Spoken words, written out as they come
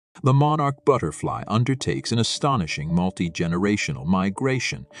The monarch butterfly undertakes an astonishing multi-generational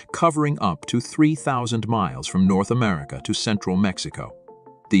migration, covering up to 3,000 miles from North America to central Mexico.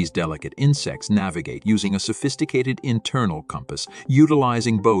 These delicate insects navigate using a sophisticated internal compass,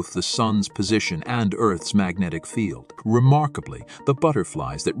 utilizing both the sun's position and Earth's magnetic field. Remarkably, the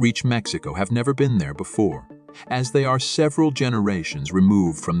butterflies that reach Mexico have never been there before, as they are several generations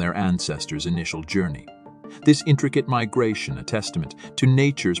removed from their ancestors' initial journey. This intricate migration, a testament to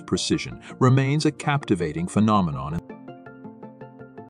nature's precision, remains a captivating phenomenon.